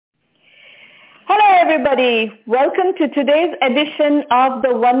everybody. Welcome to today's edition of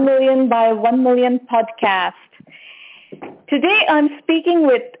the 1 Million by 1 Million podcast. Today I'm speaking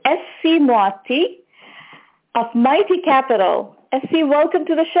with SC Moatti of Mighty Capital. SC, welcome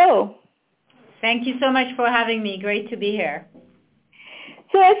to the show. Thank you so much for having me. Great to be here.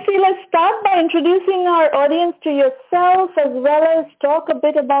 So SC, let's start by introducing our audience to yourself as well as talk a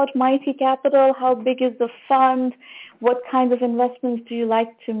bit about Mighty Capital. How big is the fund? What kinds of investments do you like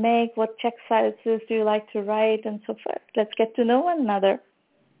to make? What check sizes do you like to write and so forth? Let's get to know one another.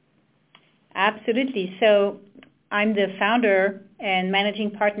 Absolutely. So I'm the founder and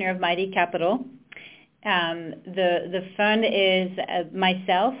managing partner of Mighty Capital. The fund is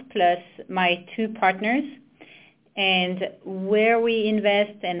myself plus my two partners. And where we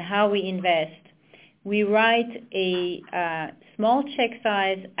invest and how we invest, we write a small check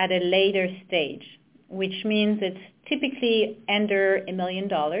size at a later stage, which means it's typically under $1 million,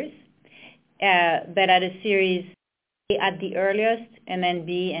 but at a series A at the earliest, and then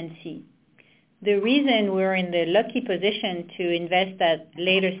B and C. The reason we're in the lucky position to invest at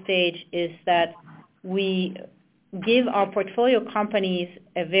later stage is that we give our portfolio companies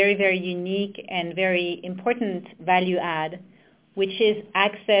a very, very unique and very important value add, which is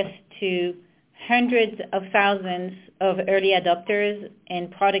access to hundreds of thousands of early adopters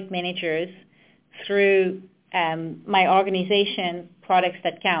and product managers through my organization, Products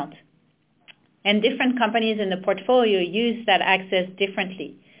That Count. And different companies in the portfolio use that access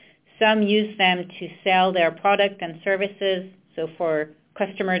differently. Some use them to sell their product and services, so for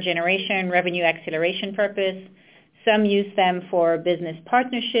customer generation, revenue acceleration purpose. Some use them for business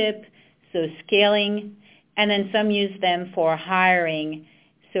partnership, so scaling, and then some use them for hiring,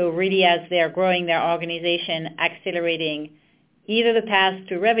 so really as they're growing their organization, accelerating either the path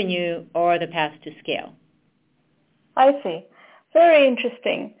to revenue or the path to scale. I see. Very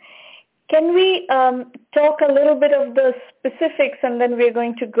interesting. Can we talk a little bit of the specifics, and then we're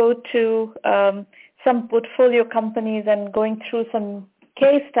going to go to some portfolio companies and going through some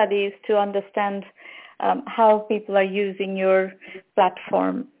case studies to understand how people are using your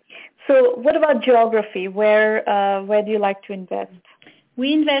platform. So what about geography? Where do you like to invest?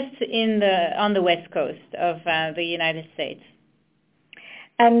 We invest on the West Coast of the United States.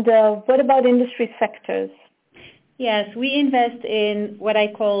 And what about industry sectors? Yes, we invest in what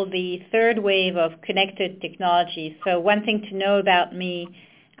I call the third wave of connected technology. So one thing to know about me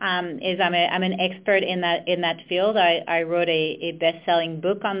is I'm an expert in that field. I wrote a best-selling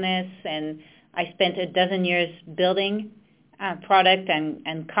book on this, and I spent 12 years building product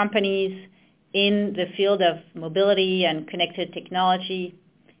and companies in the field of mobility and connected technology.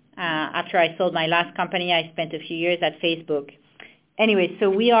 After I sold my last company, I spent a few years at Facebook. Anyway, so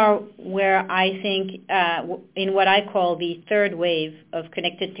we are where I think in what I call the third wave of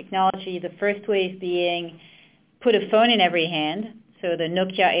connected technology, the first wave being put a phone in every hand, so the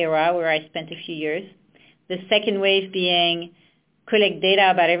Nokia era where I spent a few years. The second wave being collect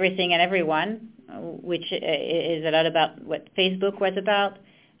data about everything and everyone, which is a lot about what Facebook was about.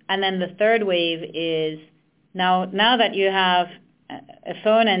 And then the third wave is now that you have a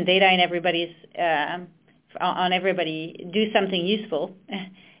phone and data in everybody's on everybody, do something useful,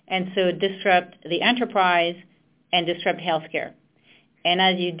 and so disrupt the enterprise and disrupt healthcare. And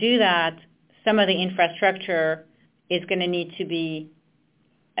as you do that, some of the infrastructure is going to need to be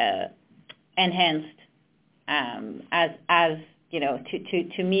enhanced as you know,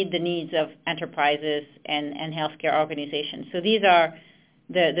 to meet the needs of enterprises and healthcare organizations. So these are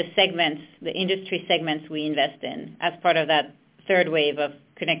the segments, the industry segments we invest in as part of that third wave of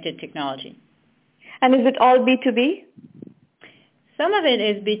connected technology. And is it all B2B? Some of it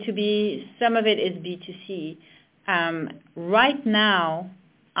is B2B, some of it is B2C. Right now,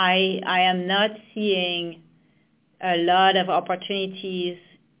 I am not seeing a lot of opportunities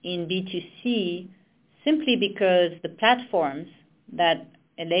in B2C simply because the platforms that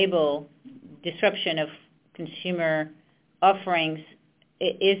enable disruption of consumer offerings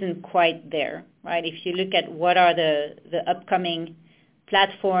isn't quite there, right? If you look at what are the upcoming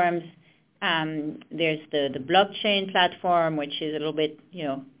platforms, there's the blockchain platform, which is a little bit,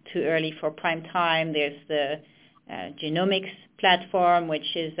 too early for prime time. There's the genomics platform,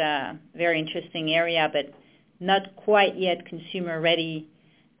 which is a very interesting area, but not quite yet consumer ready.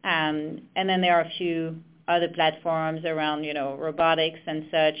 And then there are a few other platforms around, robotics and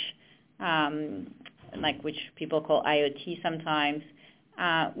such, like which people call IoT sometimes,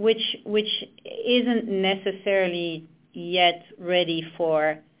 which isn't necessarily yet ready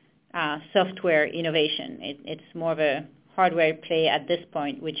for software innovation. It's more of a hardware play at this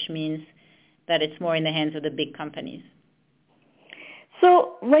point, which means that it's more in the hands of the big companies.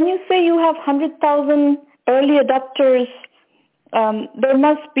 So when you say you have 100,000 early adopters, there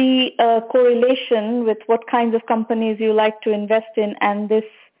must be a correlation with what kinds of companies you like to invest in and this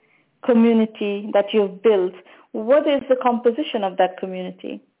community that you've built. What is the composition of that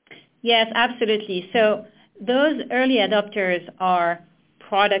community? Yes, absolutely. So those early adopters are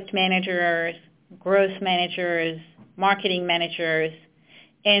product managers, growth managers, marketing managers,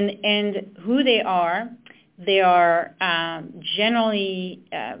 and who they are generally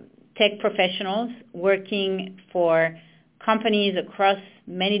tech professionals working for companies across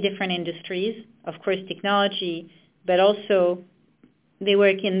many different industries, of course technology, but also they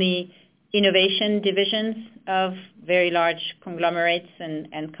work in the innovation divisions of very large conglomerates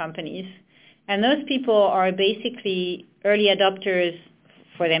and companies. And those people are basically early adopters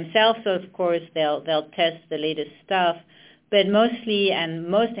for themselves, so of course they'll test the latest stuff, but mostly and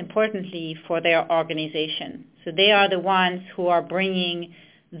most importantly for their organization. So they are the ones who are bringing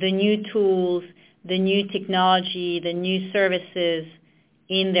the new tools, the new technology, the new services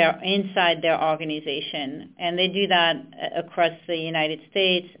inside their organization. And they do that across the United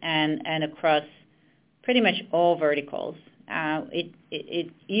States and across pretty much all verticals.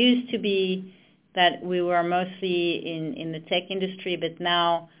 It used to be that we were mostly in the tech industry, but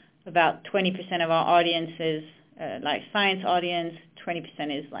now about 20% of our audience is life science audience, 20%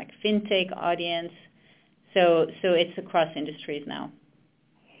 is like fintech audience. So it's across industries now.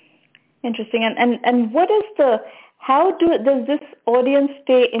 Interesting. And what is how does this audience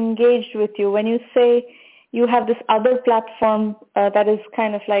stay engaged with you? When you say you have this other platform that is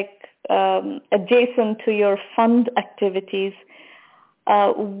kind of like adjacent to your fund activities,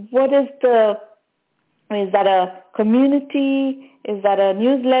 what is that a community? Is that a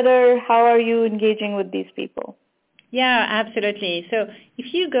newsletter? How are you engaging with these people? Yeah, absolutely. So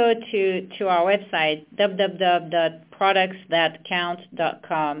if you go to our website,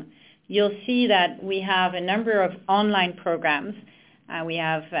 www.productsthatcount.com, you'll see that we have a number of online programs. We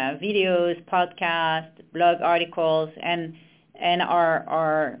have videos, podcasts, blog articles, and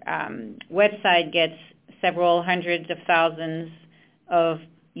our website gets several hundreds of thousands of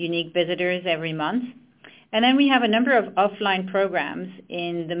unique visitors every month. And then we have a number of offline programs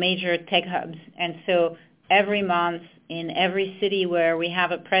in the major tech hubs. And so every month in every city where we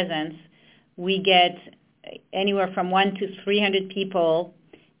have a presence, we get anywhere from 100 to 300 people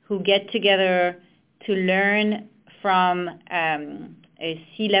who get together to learn from a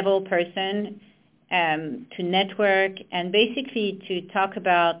C-level person, to network, and basically to talk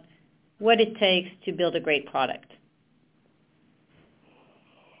about what it takes to build a great product.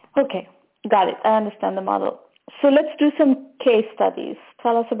 Okay, got it. I understand the model. So let's do some case studies.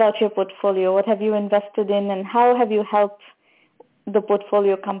 Tell us about your portfolio. What have you invested in and how have you helped the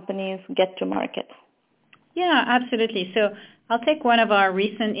portfolio companies get to market? Yeah, absolutely. So I'll take one of our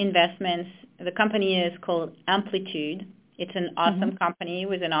recent investments. The company is called Amplitude. It's an awesome company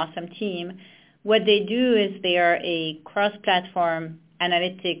with an awesome team. What they do is they are a cross-platform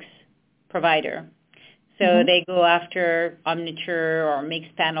analytics provider. So they go after Omniture or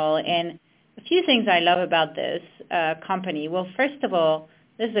Mixpanel. And a few things I love about this company. Well, first of all,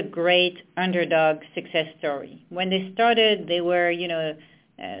 this is a great underdog success story. When they started, they were,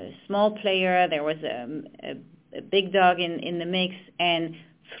 a small player. There was a big dog in the mix. And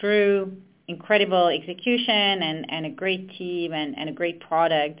through incredible execution and a great team and a great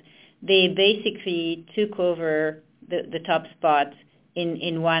product, they basically took over the top spot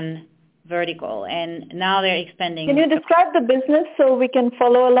in one vertical, and now they're expanding. Can you describe the business so we can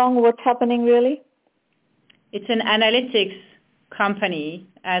follow along what's happening really? It's an analytics company.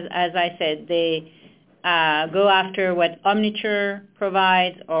 As I said, they go after what Omniture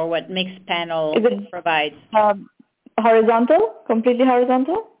provides or what Mixpanel provides. Horizontal? Completely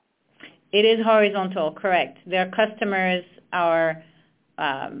horizontal? It is horizontal, correct. Their customers are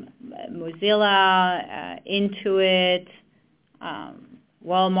Mozilla, Intuit,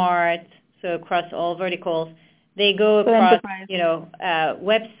 Walmart, so across all verticals. They go across,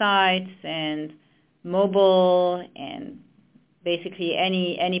 websites and mobile and basically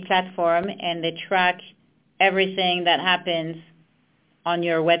any platform, and they track everything that happens on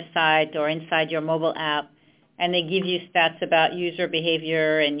your website or inside your mobile app, and they give you stats about user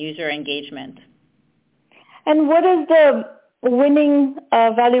behavior and user engagement. And what is the winning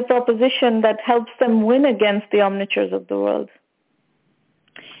value proposition that helps them win against the Omnitures of the world?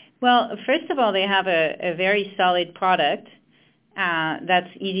 Well, first of all, they have a very solid product that's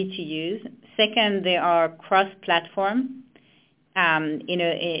easy to use. Second, they are cross-platform,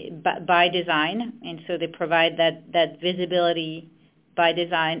 by design, and so they provide that visibility by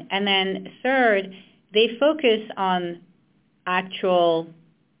design. And then third, they focus on actual,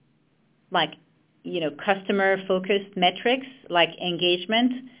 like, customer-focused metrics like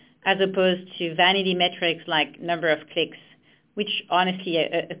engagement, as opposed to vanity metrics like number of clicks, which honestly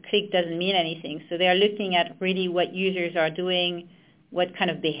a click doesn't mean anything. So they are looking at really what users are doing, what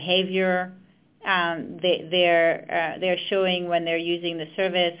kind of behavior they're showing when they're using the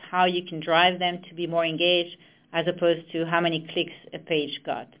service, how you can drive them to be more engaged, as opposed to how many clicks a page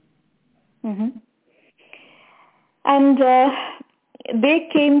got. Mm-hmm. And they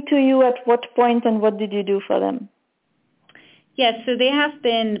came to you at what point, and what did you do for them? Yes, so they have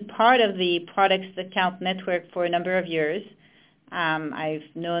been part of the Products That Count network for a number of years. I've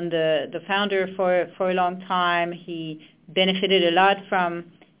known the founder for a long time. He benefited a lot from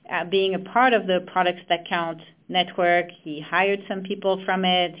being a part of the Products That Count network. He hired some people from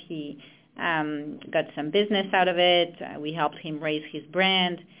it. He got some business out of it. We helped him raise his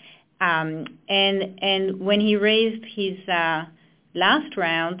brand. And when he raised his last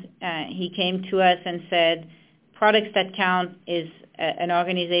round, he came to us and said, Products That Count is an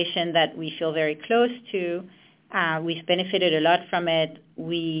organization that we feel very close to. We've benefited a lot from it.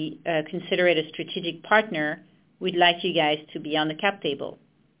 We consider it a strategic partner. We'd like you guys to be on the cap table.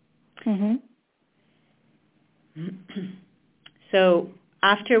 Mm-hmm. So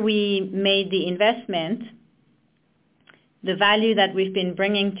after we made the investment, the value that we've been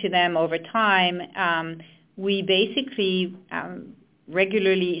bringing to them over time, we basically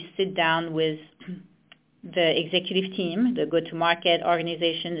regularly sit down with the executive team, the go-to-market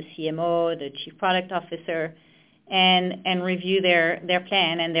organization, the CMO, the chief product officer, and review their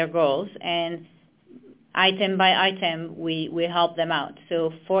plan and their goals. And item by item, we help them out.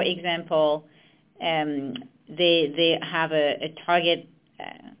 So, for example, they have a target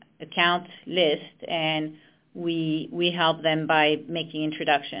account list, and we help them by making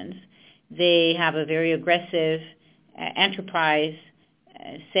introductions. They have a very aggressive enterprise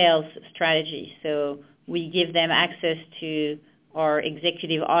sales strategy. So we give them access to our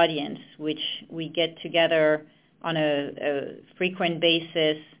executive audience, which we get together on a frequent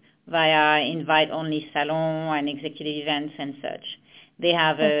basis via invite-only salon and executive events and such. They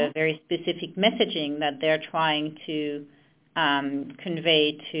have a very specific messaging that they're trying to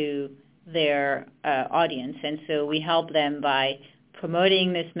convey to their audience. And so we help them by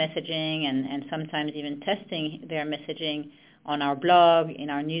promoting this messaging and sometimes even testing their messaging on our blog,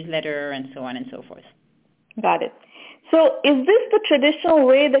 in our newsletter, and so on and so forth. Got it. So is this the traditional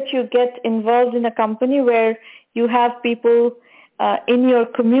way that you get involved in a company, where you have people in your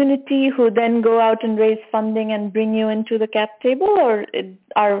community who then go out and raise funding and bring you into the cap table, or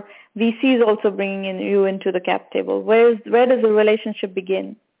are VCs also bringing you into the cap table? Where does the relationship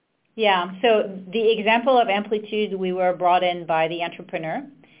begin? Yeah, so the example of Amplitude, we were brought in by the entrepreneur.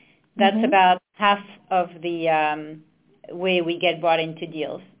 That's about half of the way we get brought into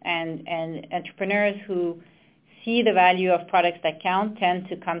deals. And entrepreneurs who see the value of Products That Count tend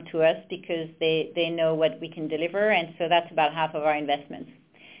to come to us because they know what we can deliver, and so that's about half of our investments.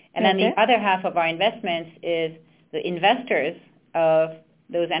 And then the other half of our investments is the investors of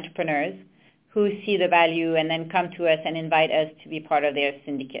those entrepreneurs who see the value and then come to us and invite us to be part of their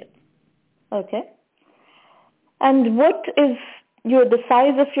syndicate. Okay. And what is the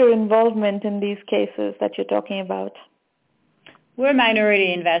size of your involvement in these cases that you're talking about? We're a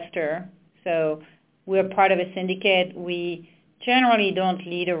minority investor, so we're part of a syndicate. We generally don't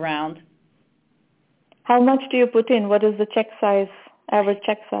lead a round. How much do you put in? What is the check size, average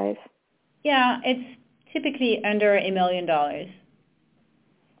check size? Yeah, it's typically under $1 million.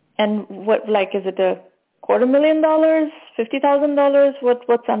 And what, is it $250,000, $50,000?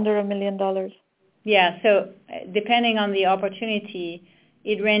 What's under $1 million? Yeah, so depending on the opportunity,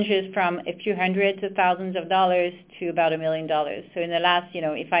 it ranges from a few hundreds of thousands of dollars to about $1 million. So in the last,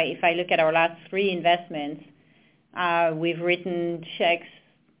 if I look at our last 3 investments, we've written checks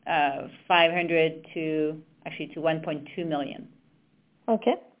 500 to 1.2 million.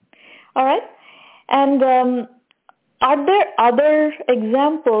 Okay. All right. And are there other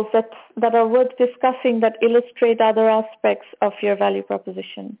examples that are worth discussing that illustrate other aspects of your value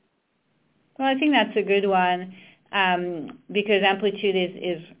proposition? Well, I think that's a good one. Because Amplitude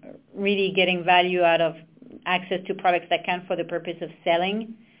is really getting value out of access to Products That Count for the purpose of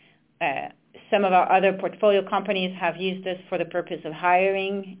selling. Some of our other portfolio companies have used us for the purpose of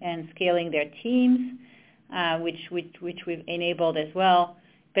hiring and scaling their teams, which we've enabled as well.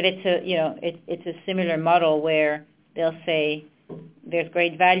 But it's a similar model where they'll say there's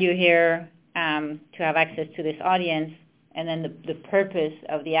great value here to have access to this audience. And then the purpose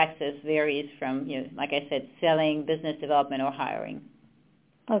of the access varies from, like I said, selling, business development, or hiring.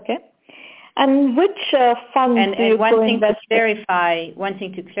 Okay. And which funds do you co-invest with? One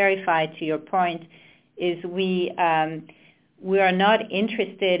thing to clarify to your point is we are not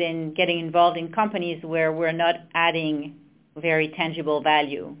interested in getting involved in companies where we're not adding very tangible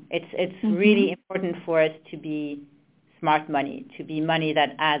value. It's really important for us to be smart money, to be money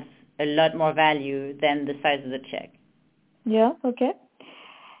that adds a lot more value than the size of the check. Yeah, okay.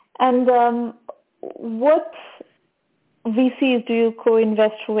 And what VCs do you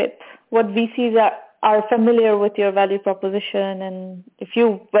co-invest with? What VCs are familiar with your value proposition, and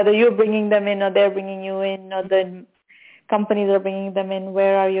whether you're bringing them in or they're bringing you in, or the companies are bringing them in,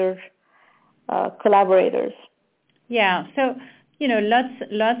 where are your collaborators? Yeah, so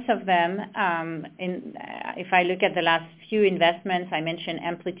lots of them. If I look at the last few investments, I mentioned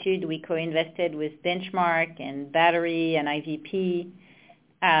Amplitude. We co-invested with Benchmark and Battery and IVP.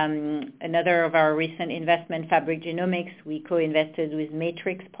 Another of our recent investment, Fabric Genomics, we co-invested with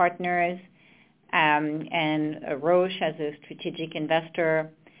Matrix Partners and Roche as a strategic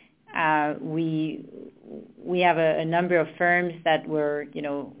investor. We have a number of firms that we're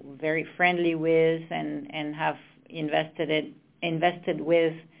very friendly with and have invested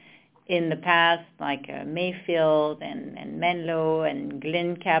with in the past, like Mayfield and Menlo and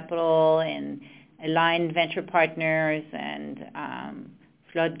Glen Capital and Aligned Venture Partners and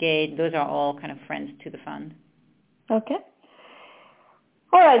Floodgate. Those are all kind of friends to the fund. Okay.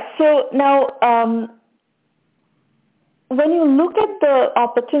 All right. So now, when you look at the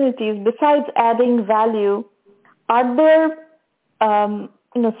opportunities, besides adding value, are there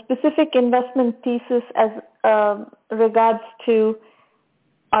specific investment thesis as regards to,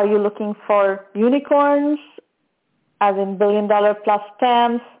 are you looking for unicorns, as in billion-dollar plus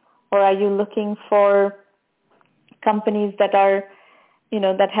TAMs, or are you looking for companies that are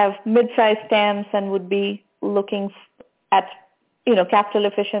that have mid-sized TAMs and would be looking at, capital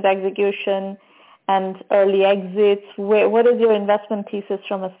efficient execution and early exits? What is your investment thesis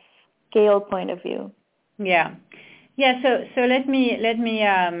from a scale point of view? Yeah. So let me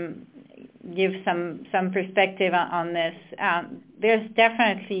give some perspective on this. There's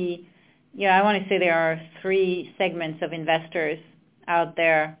definitely, I want to say there are three segments of investors out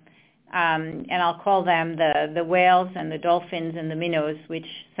there. And I'll call them the whales and the dolphins and the minnows, which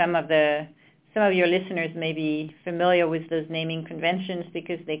some of your listeners may be familiar with those naming conventions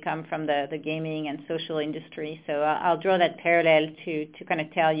because they come from the gaming and social industry. So I'll draw that parallel to kind of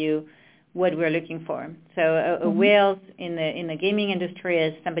tell you what we're looking for. So a whale in the gaming industry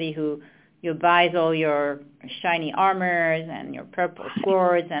is somebody who buys all your shiny armors and your purple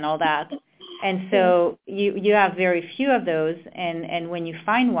swords and all that. And so you have very few of those, and when you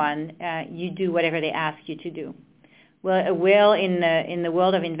find one, you do whatever they ask you to do. Well, a whale in the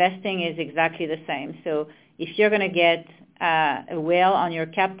world of investing is exactly the same. So if you're going to get a whale on your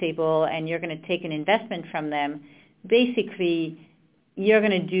cap table and you're going to take an investment from them, basically you're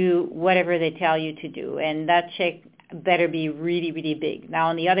going to do whatever they tell you to do, and that check better be really, really big. Now,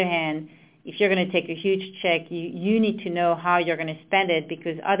 on the other hand, if you're going to take a huge check, you need to know how you're going to spend it,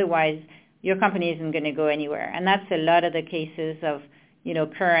 because otherwise your company isn't going to go anywhere. And that's a lot of the cases of,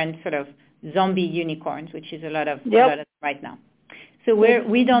 current sort of zombie unicorns, which is a lot of right now. So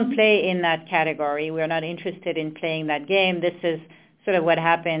we don't play in that category. We're not interested in playing that game. This is sort of what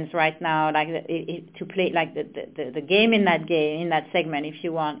happens right now, like to play like the game in that segment, if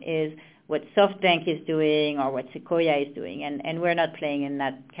you want, is what SoftBank is doing or what Sequoia is doing, and we're not playing in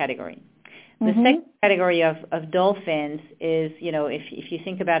that category. The second category of dolphins is, if you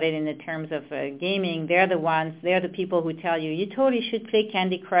think about it in the terms of gaming, they're the people who tell you totally should play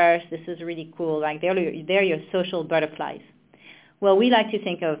Candy Crush, this is really cool, like they're your social butterflies. Well, we like to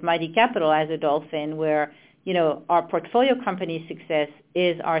think of Mighty Capital as a dolphin where, our portfolio company success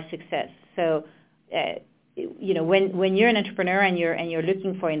is our success. So, when you're an entrepreneur and you're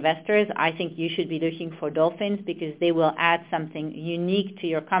looking for investors, I think you should be looking for dolphins because they will add something unique to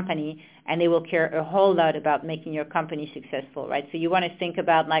your company and they will care a whole lot about making your company successful, right? So you want to think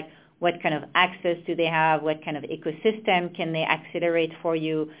about like what kind of access do they have, what kind of ecosystem can they accelerate for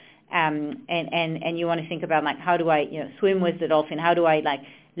you, and you want to think about like how do I swim with the dolphin, how do I like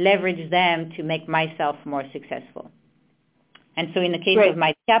leverage them to make myself more successful. And so in the case of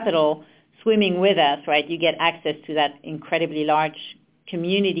Mighty Capital, swimming with us, right, you get access to that incredibly large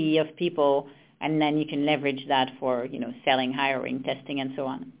community of people, and then you can leverage that for, selling, hiring, testing, and so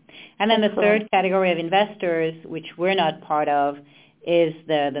on. And then the third category of investors, which we're not part of, is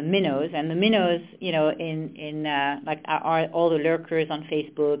the minnows. And the minnows, are all the lurkers on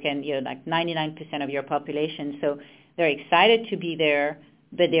Facebook and, like 99% of your population. So they're excited to be there,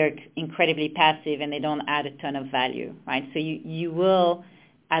 but they're incredibly passive and they don't add a ton of value, right? So you will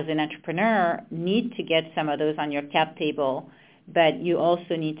as an entrepreneur, need to get some of those on your cap table, but you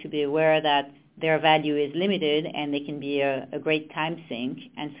also need to be aware that their value is limited and they can be a great time sink.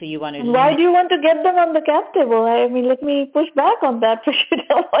 And so you want to... Why do you want to get them on the cap table? I mean, let me push back on that, because you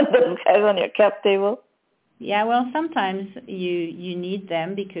don't want those guys on your cap table. Yeah, well, sometimes you need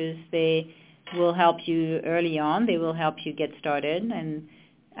them because they will help you early on. They will help you get started. And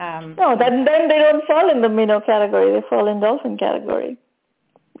no, then they don't fall in the minnow category. They fall in dolphin category,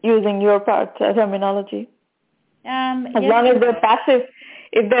 using your terminology. As long as they're passive.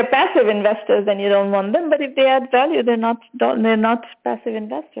 If they're passive investors, then you don't want them. But if they add value, they're not passive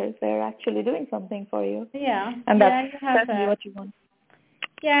investors. They're actually doing something for you. Yeah, and that's certainly what you want.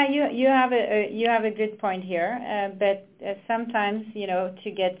 Yeah, you have a good point here. But sometimes,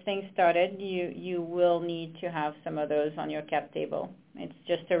 to get things started, you will need to have some of those on your cap table. It's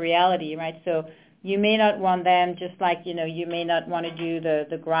just a reality, right? So you may not want them, just like you may not want to do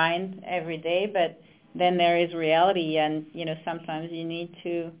the grind every day, but then there is reality, and sometimes you need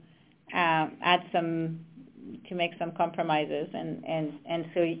to make some compromises, and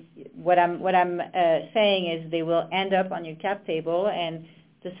so what I'm saying is they will end up on your cap table, and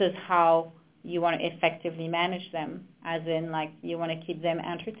this is how you want to effectively manage them, as in, like, you want to keep them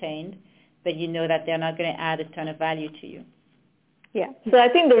entertained, but you know that they're not going to add a ton of value to you. Yeah. So I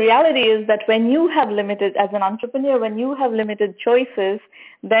think the reality is that when you have limited, as an entrepreneur, when you have limited choices,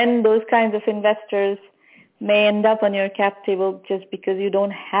 then those kinds of investors may end up on your cap table just because you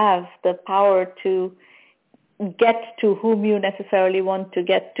don't have the power to get to whom you necessarily want to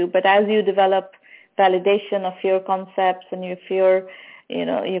get to. But as you develop validation of your concepts, and if your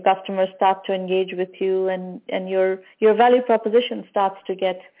customers start to engage with you, and your value proposition starts to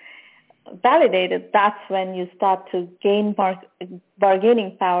get validated, that's when you start to gain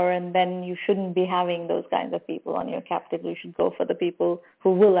bargaining power, and then you shouldn't be having those kinds of people on your cap table. You should go for the people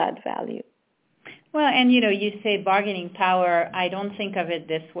who will add value. Well, and you say bargaining power. I don't think of it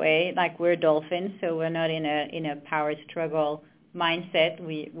this way. Like, we're dolphins, so we're not in a power struggle mindset.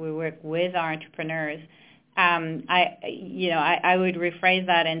 We work with our entrepreneurs. I would rephrase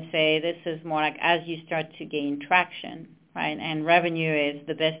that and say this is more like as you start to gain traction, right? And revenue is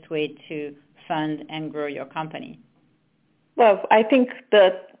the best way to fund and grow your company. Well, I think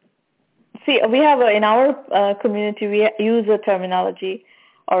we have in our community, we use a terminology,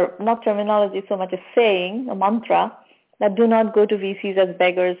 or not terminology so much, a saying, a mantra, that do not go to VCs as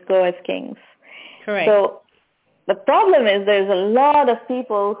beggars, go as kings. Correct. So the problem is there's a lot of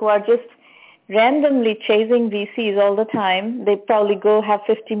people who are just randomly chasing VCs all the time. They probably go have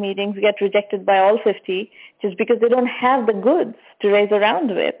 50 meetings, get rejected by all 50, just because they don't have the goods to raise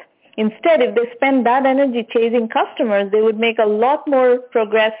around with. Instead, if they spend that energy chasing customers, they would make a lot more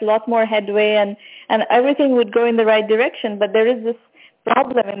progress, a lot more headway, and everything would go in the right direction. But there is this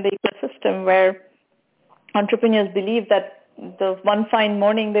problem in the ecosystem where entrepreneurs believe that the one fine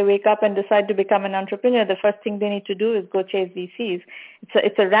morning they wake up and decide to become an entrepreneur, the first thing they need to do is go chase VCs.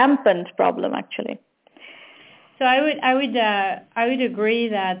 It's a rampant problem, actually. So I would agree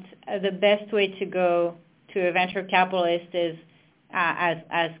that the best way to go to a venture capitalist is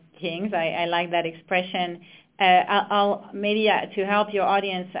as kings. I like that expression. I'll maybe to help your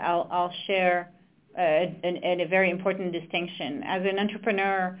audience, I'll share a very important distinction. As an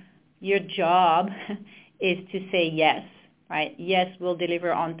entrepreneur, your job is to say yes, right? Yes, we'll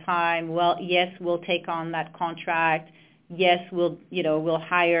deliver on time. Well, yes, we'll take on that contract. Yes, we'll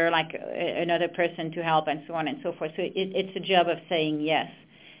hire like another person to help, and so on and so forth. So it's a job of saying yes.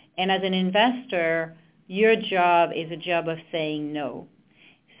 And as an investor, your job is a job of saying no.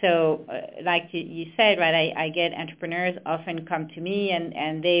 So like you said, right, I get entrepreneurs often come to me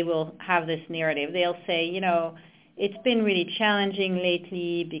and they will have this narrative. They'll say, it's been really challenging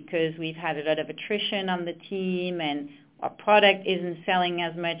lately because we've had a lot of attrition on the team and our product isn't selling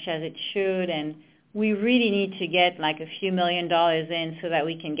as much as it should, and we really need to get like a few $1 million in so that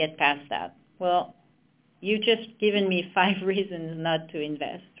we can get past that. Well, you've just given me 5 reasons not to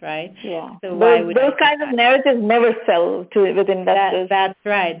invest, right? Yeah. So those kinds of narratives never sell with investors. That's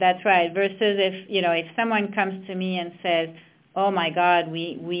right. Versus if someone comes to me and says, "Oh my God,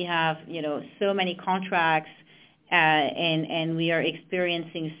 we have so many contracts, and we are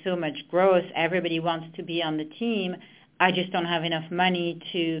experiencing so much growth. Everybody wants to be on the team. I just don't have enough money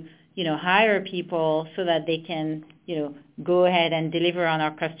to hire people so that they can go ahead and deliver on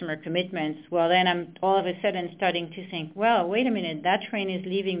our customer commitments." Well, then I'm all of a sudden starting to think, well, wait a minute, that train is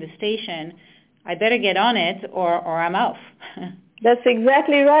leaving the station. I better get on it or I'm off. That's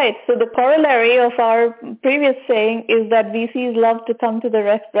exactly right. So the corollary of our previous saying is that VCs love to come to the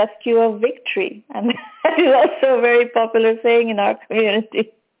rescue of victory. And that is also a very popular saying in our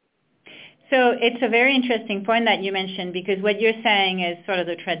community. So it's a very interesting point that you mentioned, because what you're saying is sort of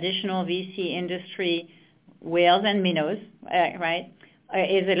the traditional VC industry, whales and minnows, right,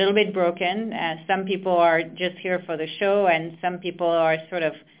 is a little bit broken. Some people are just here for the show, and some people are sort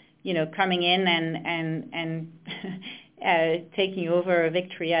of, coming in and taking over a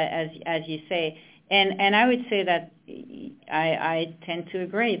victory, as you say. And I would say that I tend to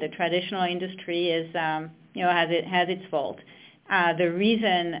agree. The traditional industry is, has its fault. The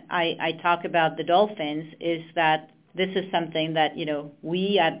reason I talk about the dolphins is that this is something that,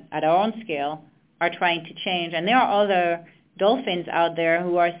 we at our own scale are trying to change. And there are other dolphins out there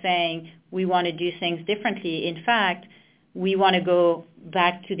who are saying we want to do things differently. In fact, we want to go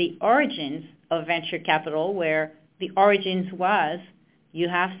back to the origins of venture capital, where the origins was you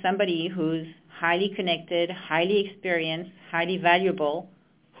have somebody who's highly connected, highly experienced, highly valuable,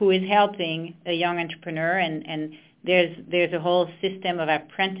 who is helping a young entrepreneur, and there's a whole system of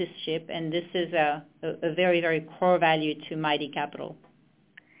apprenticeship, and this is a very, very core value to Mighty Capital.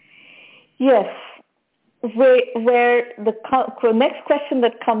 Yes. Where the next question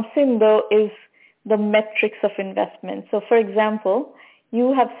that comes in, though, is the metrics of investment. So, for example,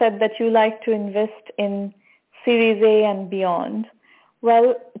 you have said that you like to invest in Series A and beyond.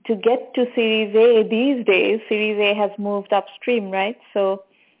 Well, to get to Series A these days, Series A has moved upstream, right? So,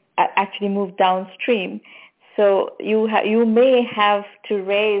 actually moved downstream. So you may have to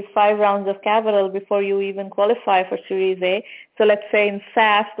raise 5 rounds of capital before you even qualify for Series A. So let's say in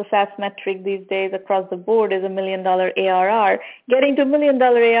SaaS, the SaaS metric these days across the board is $1 million ARR. Getting to $1 million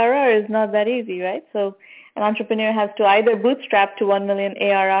ARR is not that easy, right? So an entrepreneur has to either bootstrap to 1 million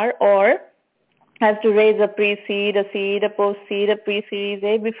ARR or has to raise a pre-seed, a seed, a post-seed, a pre-Series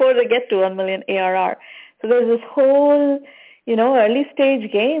A before they get to 1 million ARR. So there's this whole, early stage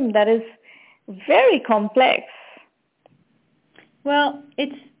game that is very complex. Well,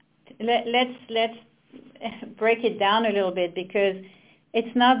 let's break it down a little bit, because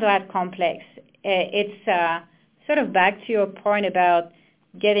it's not that complex. It's sort of back to your point about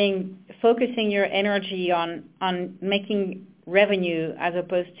focusing your energy on making revenue as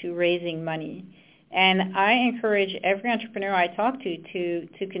opposed to raising money. And I encourage every entrepreneur I talk to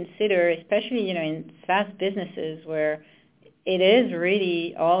consider, especially in SaaS businesses where it is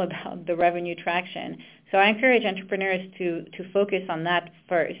really all about the revenue traction. So I encourage entrepreneurs to focus on that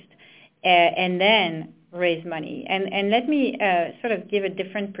first, and then raise money. And let me sort of give a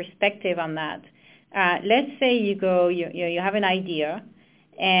different perspective on that. Let's say you have an idea,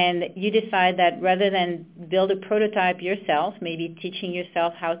 and you decide that rather than build a prototype yourself, maybe teaching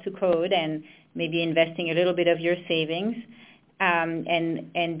yourself how to code and maybe investing a little bit of your savings,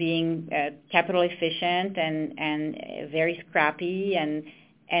 and being capital efficient and very scrappy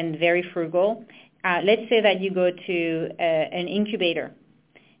and very frugal. Let's say that you go to an incubator,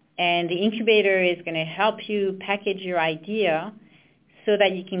 and the incubator is going to help you package your idea so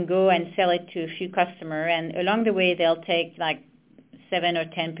that you can go and sell it to a few customers, and along the way they'll take like 7 or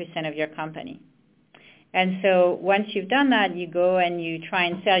 10% of your company. And so once you've done that, you go and you try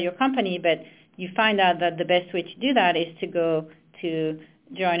and sell your company, but you find out that the best way to do that is to go to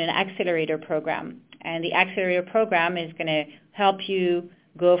join an accelerator program. And the accelerator program is going to help you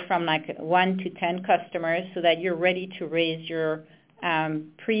go from like 1 to 10 customers so that you're ready to raise your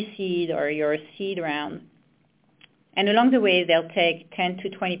pre-seed or your seed round. And along the way, they'll take 10 to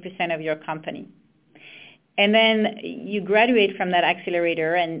 20% of your company. And then you graduate from that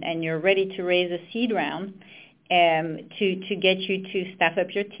accelerator and you're ready to raise a seed round to get you to staff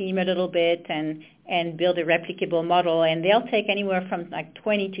up your team a little bit and build a replicable model. And they'll take anywhere from like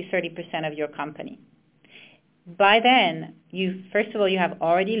 20 to 30% of your company. By then, first of all, you have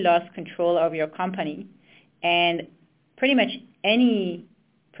already lost control of your company, and pretty much any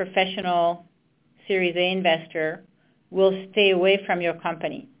professional Series A investor will stay away from your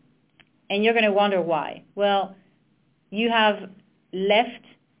company. And you're going to wonder why. Well, you have left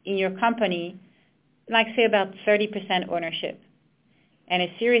in your company, like say about 30% ownership. And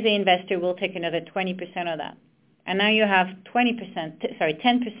a Series A investor will take another 20% of that. And now you have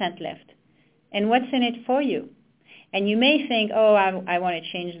 10% left. And what's in it for you? And you may think, oh, I want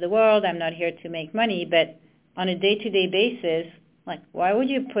to change the world. I'm not here to make money. But on a day-to-day basis, like, why would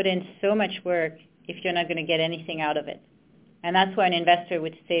you put in so much work if you're not going to get anything out of it? And that's why an investor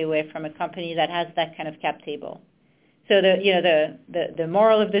would stay away from a company that has that kind of cap table. So the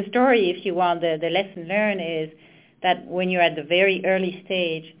moral of the story, if you want, the lesson learned is that when you're at the very early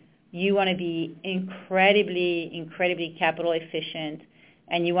stage, you want to be incredibly capital efficient,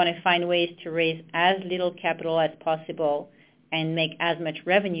 and you want to find ways to raise as little capital as possible and make as much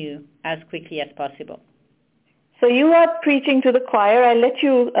revenue as quickly as possible. So you are preaching to the choir. I'll let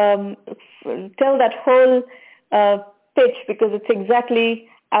you tell that whole pitch because it's exactly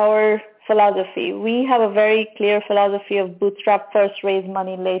our philosophy. We have a very clear philosophy of bootstrap first, raise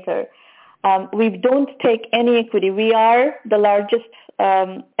money later. We don't take any equity. We are the largest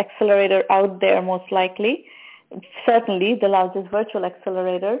accelerator out there, most likely. Certainly the largest virtual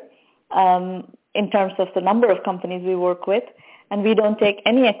accelerator in terms of the number of companies we work with. And we don't take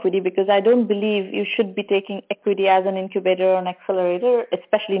any equity because I don't believe you should be taking equity as an incubator or an accelerator,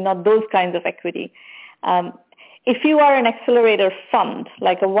 especially not those kinds of equity. If you are an accelerator fund,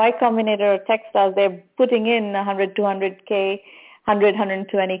 like a Y Combinator or Techstars, they're putting in 100, 200K, 100,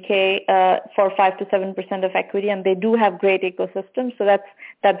 120K for 5 to 7% of equity, and they do have great ecosystems, so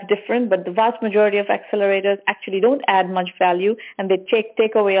that's different. But the vast majority of accelerators actually don't add much value, and they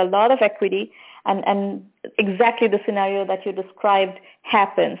take away a lot of equity, and exactly the scenario that you described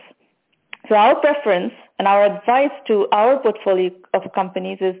happens. So our preference and our advice to our portfolio of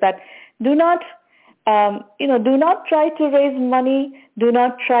companies is that do not try to raise money. Do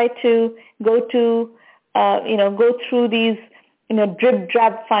not try to go through these, drip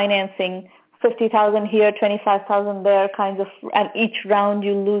drab financing, 50,000 here, 25,000 there kinds of, and each round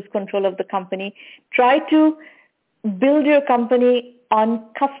you lose control of the company. Try to build your company on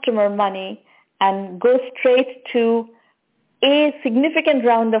customer money and go straight to a significant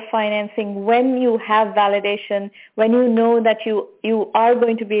round of financing when you have validation, when you know that you are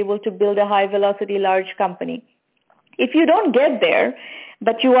going to be able to build a high velocity large company. If you don't get there,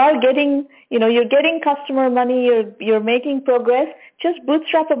 but you are getting, you're getting customer money, you're making progress, just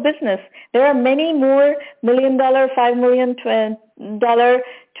bootstrap a business. There are many more $1 million, $5 million,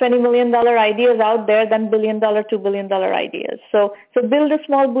 $20 million ideas out there than $1 billion, $2 billion ideas. So build a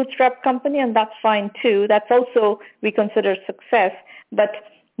small bootstrap company, and that's fine too. That's also, we consider success. But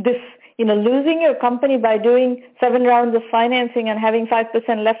this, losing your company by doing 7 rounds of financing and having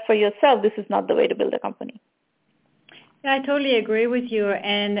 5% left for yourself, this is not the way to build a company. Yeah, I totally agree with you,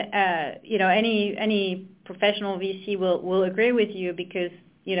 and any professional VC will agree with you because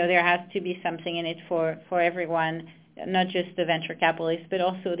there has to be something in it for everyone, not just the venture capitalists, but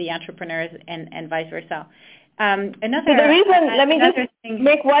also the entrepreneurs and vice versa. Let me just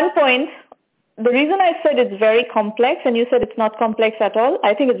make one point. The reason I said it's very complex and you said it's not complex at all,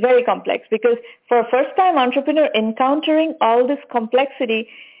 I think it's very complex because for a first-time entrepreneur encountering all this complexity,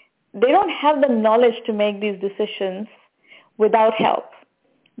 they don't have the knowledge to make these decisions without help.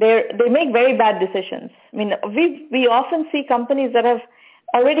 They make very bad decisions. I mean, we often see companies that have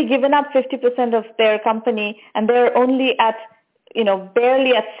already given up 50% of their company and they're only at,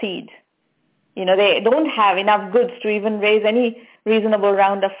 barely at seed. They don't have enough goods to even raise any reasonable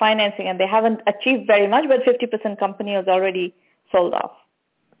round of financing, and they haven't achieved very much, but 50% company is already sold off.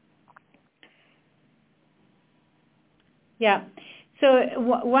 Yeah. So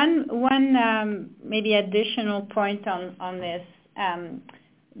one maybe additional point on this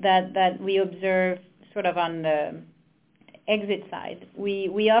that we observe sort of on the exit side,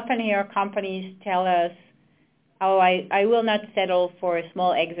 we often hear companies tell us, "Oh, I will not settle for a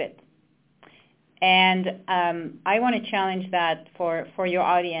small exit," and I want to challenge that for your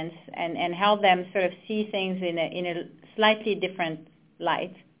audience and help them sort of see things in a slightly different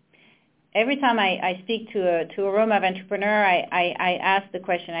light. Every time I speak to a room of entrepreneur, I ask the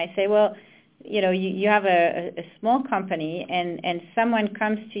question. I say, well, you have a small company, and someone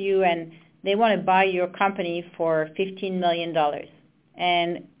comes to you and they want to buy your company for $15 million.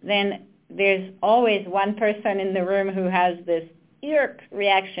 And then there's always one person in the room who has this irk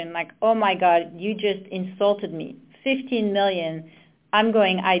reaction, like, oh my God, you just insulted me. 15 million, I'm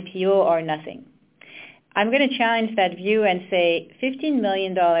going IPO or nothing. I'm going to challenge that view and say $15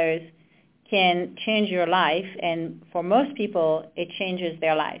 million can change your life, and for most people, it changes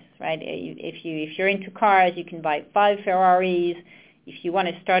their lives, right? If you're into cars, you can buy 5 Ferraris. If you want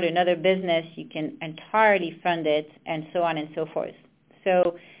to start another business, you can entirely fund it, and so on and so forth.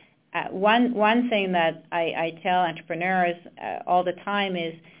 So one thing that I tell entrepreneurs all the time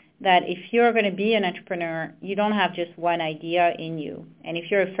is that if you're going to be an entrepreneur, you don't have just one idea in you. And if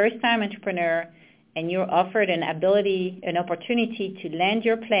you're a first-time entrepreneur and you're offered an opportunity to land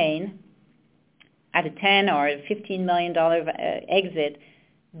your plane at a $10 or a $15 million exit,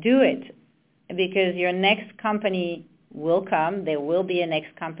 do it, because your next company will come. There will be a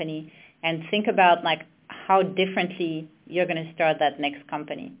next company, and think about like how differently you're going to start that next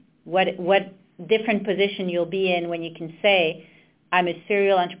company. What different position you'll be in when you can say, I'm a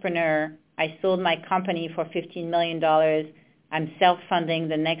serial entrepreneur. I sold my company for $15 million. I'm self-funding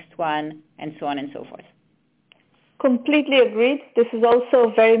the next one, and so on and so forth. Completely agreed. This is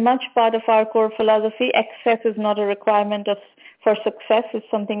also very much part of our core philosophy. Excess is not a requirement for success. It's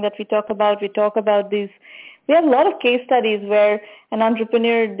something that we talk about. We talk about these. We have a lot of case studies where an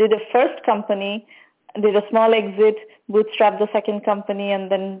entrepreneur did a first company, did a small exit, bootstrapped the second company,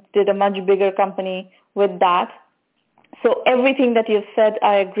 and then did a much bigger company with that. So everything that you've said,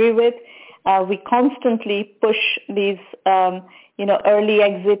 I agree with. We constantly push these, early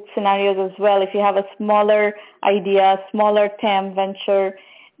exit scenarios as well. If you have a smaller idea, smaller TAM venture,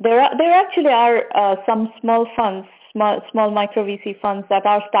 there actually are some small funds, small micro VC funds that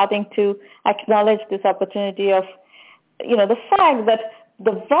are starting to acknowledge this opportunity of, the fact that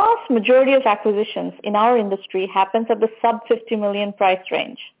the vast majority of acquisitions in our industry happens at the sub 50 million price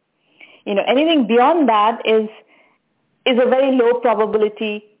range. Anything beyond that is a very low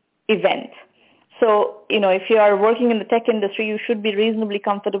probability event. So, if you are working in the tech industry, you should be reasonably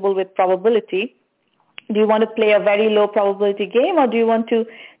comfortable with probability. Do you want to play a very low probability game, or do you want to,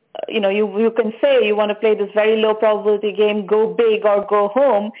 you can say you want to play this very low probability game, go big or go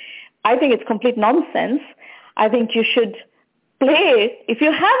home. I think it's complete nonsense. I think you should play, if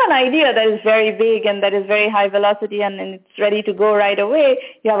you have an idea that is very big and that is very high velocity and it's ready to go right away,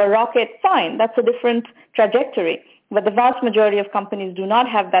 you have a rocket, fine, that's a different trajectory. But the vast majority of companies do not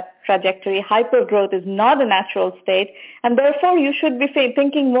have that trajectory. Hypergrowth is not a natural state, and therefore you should be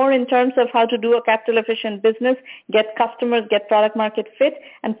thinking more in terms of how to do a capital efficient business, get customers, get product market fit,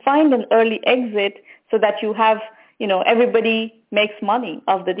 and find an early exit so that you have, everybody makes money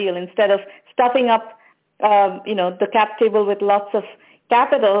of the deal instead of stuffing up the cap table with lots of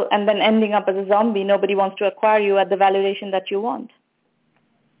capital and then ending up as a zombie. Nobody wants to acquire you at the valuation that you want.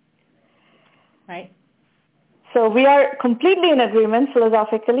 Right. So we are completely in agreement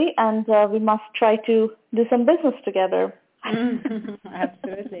philosophically, and we must try to do some business together.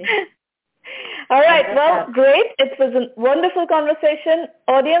 Absolutely. All right. Well, great. It was a wonderful conversation.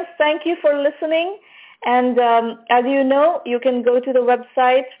 Audience, thank you for listening. And as you know, you can go to the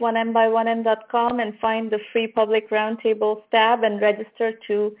website 1mby1m.com and find the free public roundtables tab and register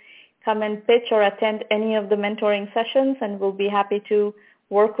to come and pitch or attend any of the mentoring sessions, and we'll be happy to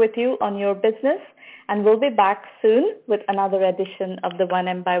work with you on your business. And we'll be back soon with another edition of the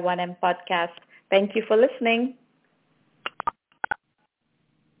 1M by 1M podcast. Thank you for listening.